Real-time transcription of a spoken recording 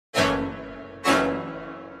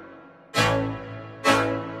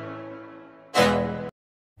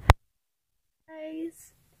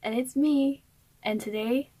Guys, and it's me, and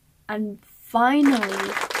today I'm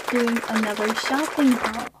finally doing another shopping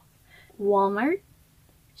haul. Walmart,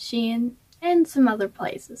 Shein, and some other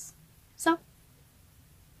places. So,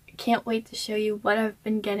 I can't wait to show you what I've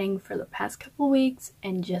been getting for the past couple weeks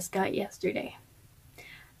and just got yesterday.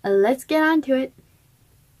 Let's get on to it.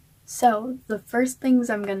 So, the first things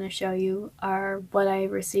I'm going to show you are what I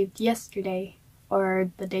received yesterday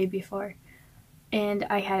or the day before. And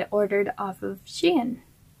I had ordered off of Shein.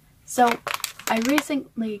 So, I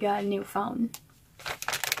recently got a new phone.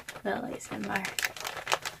 Little ASMR.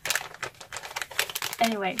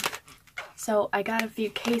 Anyway, so I got a few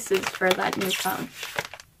cases for that new phone.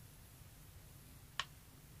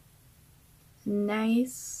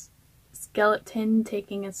 Nice skeleton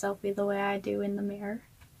taking a selfie the way I do in the mirror.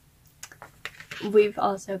 We've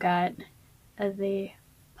also got the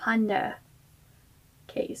Panda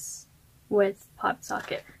case with pop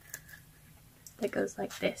socket that goes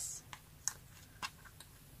like this.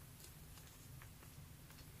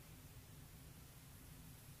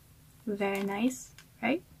 Very nice,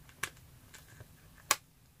 right?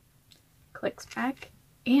 Clicks back,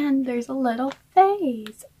 and there's a little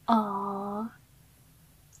face. Aww,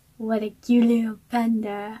 what a cute little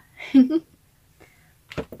panda.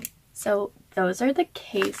 So those are the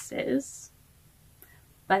cases,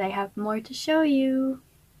 but I have more to show you.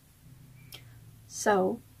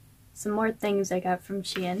 So, some more things I got from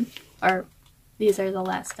Shein, or these are the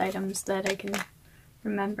last items that I can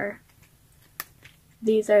remember.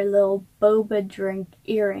 These are little boba drink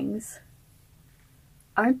earrings.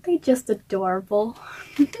 Aren't they just adorable?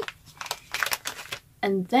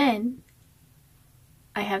 And then,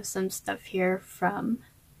 I have some stuff here from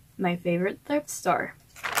my favorite thrift store.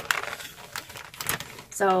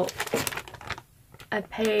 So, I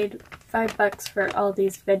paid $5 for all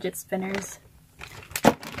these fidget spinners.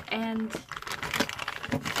 And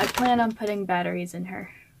I plan on putting batteries in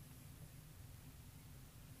her.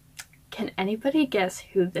 Can anybody guess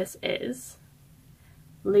who this is?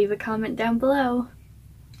 Leave a comment down below.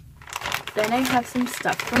 Then I have some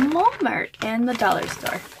stuff from Walmart and the dollar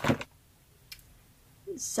store.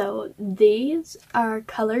 So these are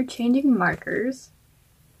color changing markers.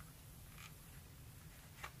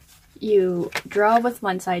 You draw with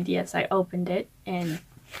one side. Yes, I opened it, and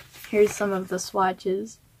here's some of the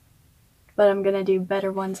swatches. But I'm going to do better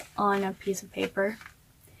ones on a piece of paper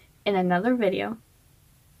in another video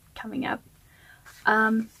coming up.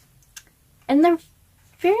 And they're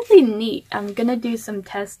fairly neat. I'm going to do some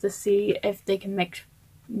tests to see if they can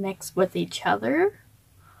mix with each other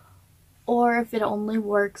or if it only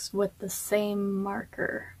works with the same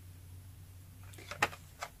marker.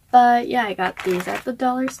 But yeah, I got these at the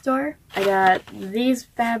dollar store. I got these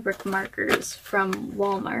fabric markers from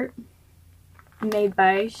Walmart, made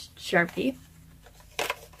by Sharpie.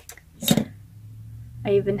 I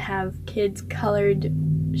even have kids colored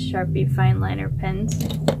Sharpie fine liner pens.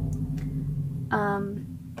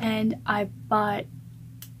 And I bought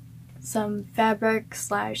some fabric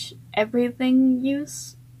 / everything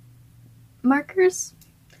use markers,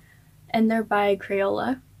 and they're by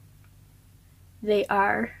Crayola. They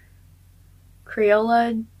are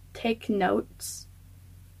Crayola Take Notes.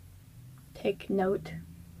 Take Note.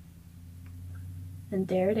 And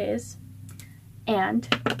there it is. And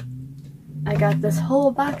I got this whole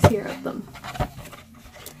box here of them.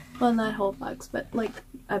 Well, not whole box, but like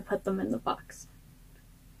I put them in the box.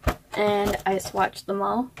 And I swatched them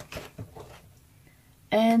all.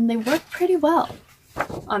 And they work pretty well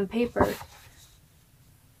on paper.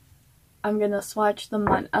 I'm gonna swatch them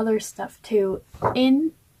on other stuff too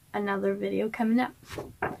in another video coming up,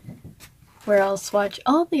 where I'll swatch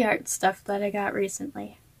all the art stuff that I got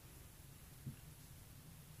recently.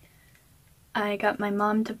 I got my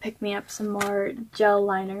mom to pick me up some more gel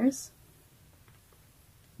liners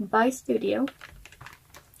by Studio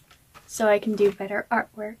so I can do better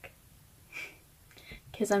artwork,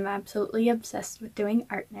 because I'm absolutely obsessed with doing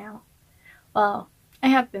art now. Well, I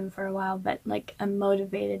have been for a while, but like I'm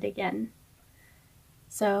motivated again.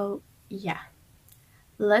 So yeah,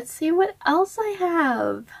 let's see what else I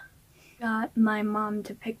have. Got my mom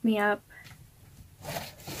to pick me up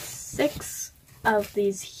 6 of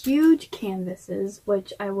these huge canvases,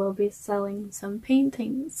 which I will be selling some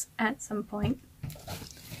paintings at some point.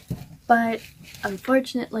 But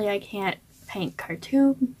unfortunately I can't paint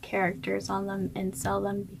cartoon characters on them and sell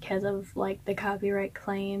them because of like the copyright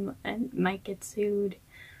claim and might get sued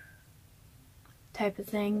type of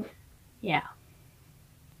thing. Yeah.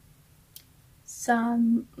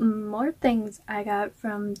 Some more things I got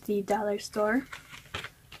from the dollar store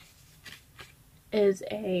is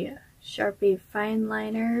a Sharpie fine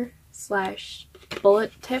liner slash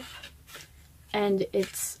bullet tip, and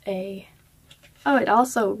it's a, oh, it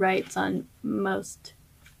also writes on most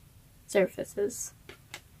surfaces.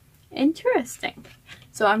 Interesting.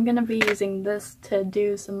 So I'm gonna be using this to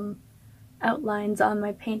do some outlines on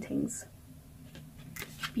my paintings.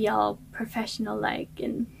 Be all professional-like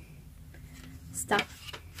and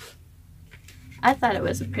stuff. I thought it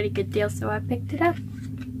was a pretty good deal, so I picked it up.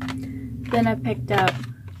 Then I picked up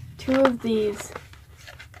 2 of these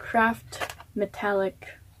craft metallic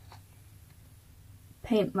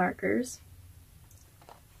paint markers,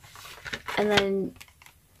 and then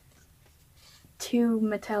 2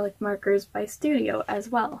 metallic markers by Studio as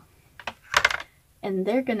well. And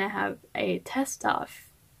they're gonna have a test off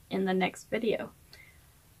in the next video.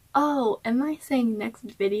 Oh, am I saying next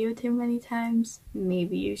video too many times?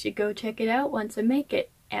 Maybe you should go check it out once I make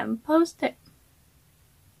it and post it.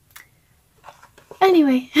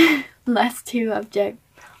 Anyway, last 2 objects.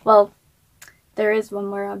 Well, there is one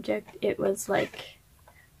more object. It was like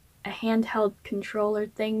a handheld controller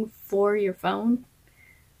thing for your phone.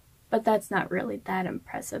 But that's not really that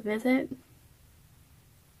impressive, is it?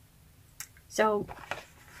 So,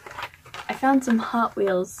 I found some Hot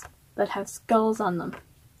Wheels that have skulls on them.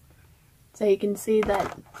 So you can see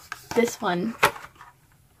that this one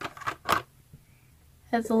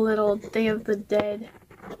has a little Day of the Dead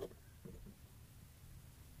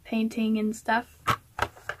painting and stuff,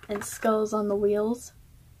 and skulls on the wheels.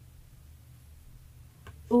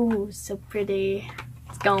 Ooh, so pretty.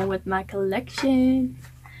 It's going with my collection.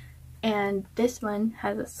 And this one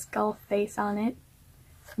has a skull face on it.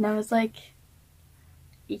 And I was like,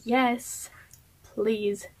 yes,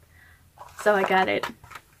 please. So I got it.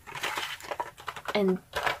 And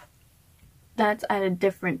that's at a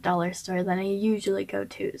different dollar store than I usually go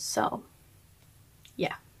to, so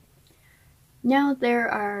yeah. Now there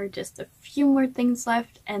are just a few more things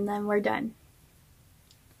left and then we're done.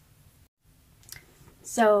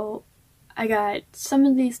 So I got some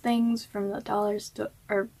of these things from the dollar store,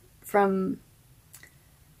 or from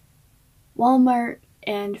Walmart,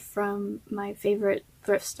 and from my favorite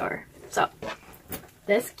thrift store. So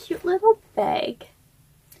this cute little bag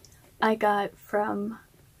I got from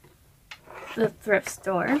the thrift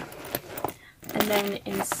store, and then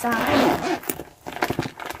inside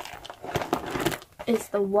is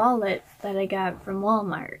the wallet that I got from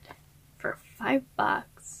Walmart for $5,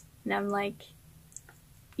 and I'm like,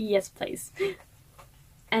 yes please.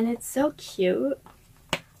 And it's so cute.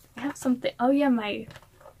 I have something, oh yeah,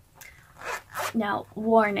 now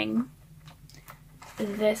warning,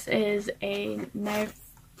 this is a knife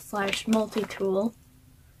slash multi-tool,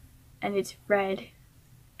 and it's red,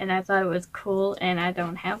 and I thought it was cool, and I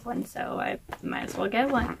don't have one, so I might as well get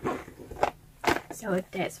one. So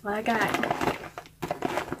that's what I got.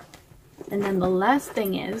 And then the last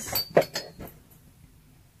thing is,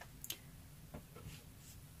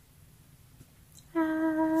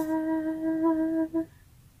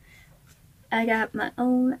 I got my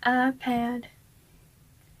own iPad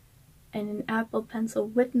and an Apple Pencil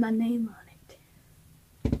with my name on it.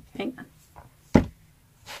 Hang on.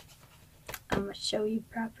 I'm gonna show you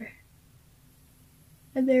proper.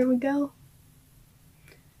 And there we go.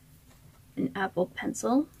 An Apple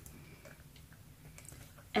Pencil.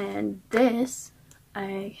 And this,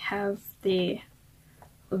 I have the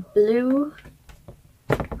blue,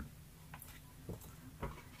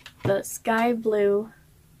 the sky blue.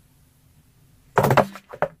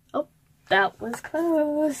 Oh, that was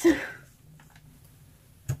close.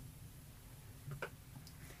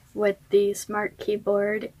 With the smart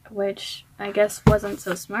keyboard, which I guess wasn't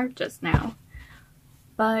so smart just now.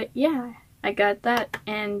 But yeah, I got that,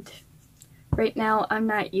 and right now I'm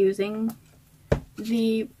not using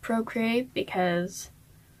the Procreate because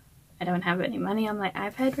I don't have any money on my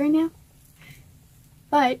iPad right now.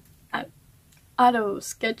 But Auto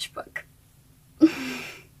Sketchbook,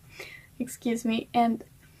 excuse me, and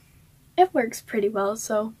it works pretty well,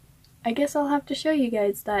 so I guess I'll have to show you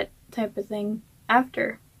guys that type of thing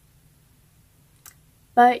after.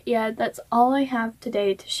 But yeah, that's all I have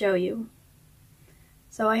today to show you.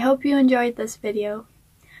 So I hope you enjoyed this video.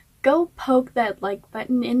 Go poke that like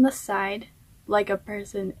button in the side like a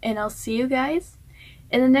person, and I'll see you guys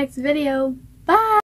in the next video. Bye!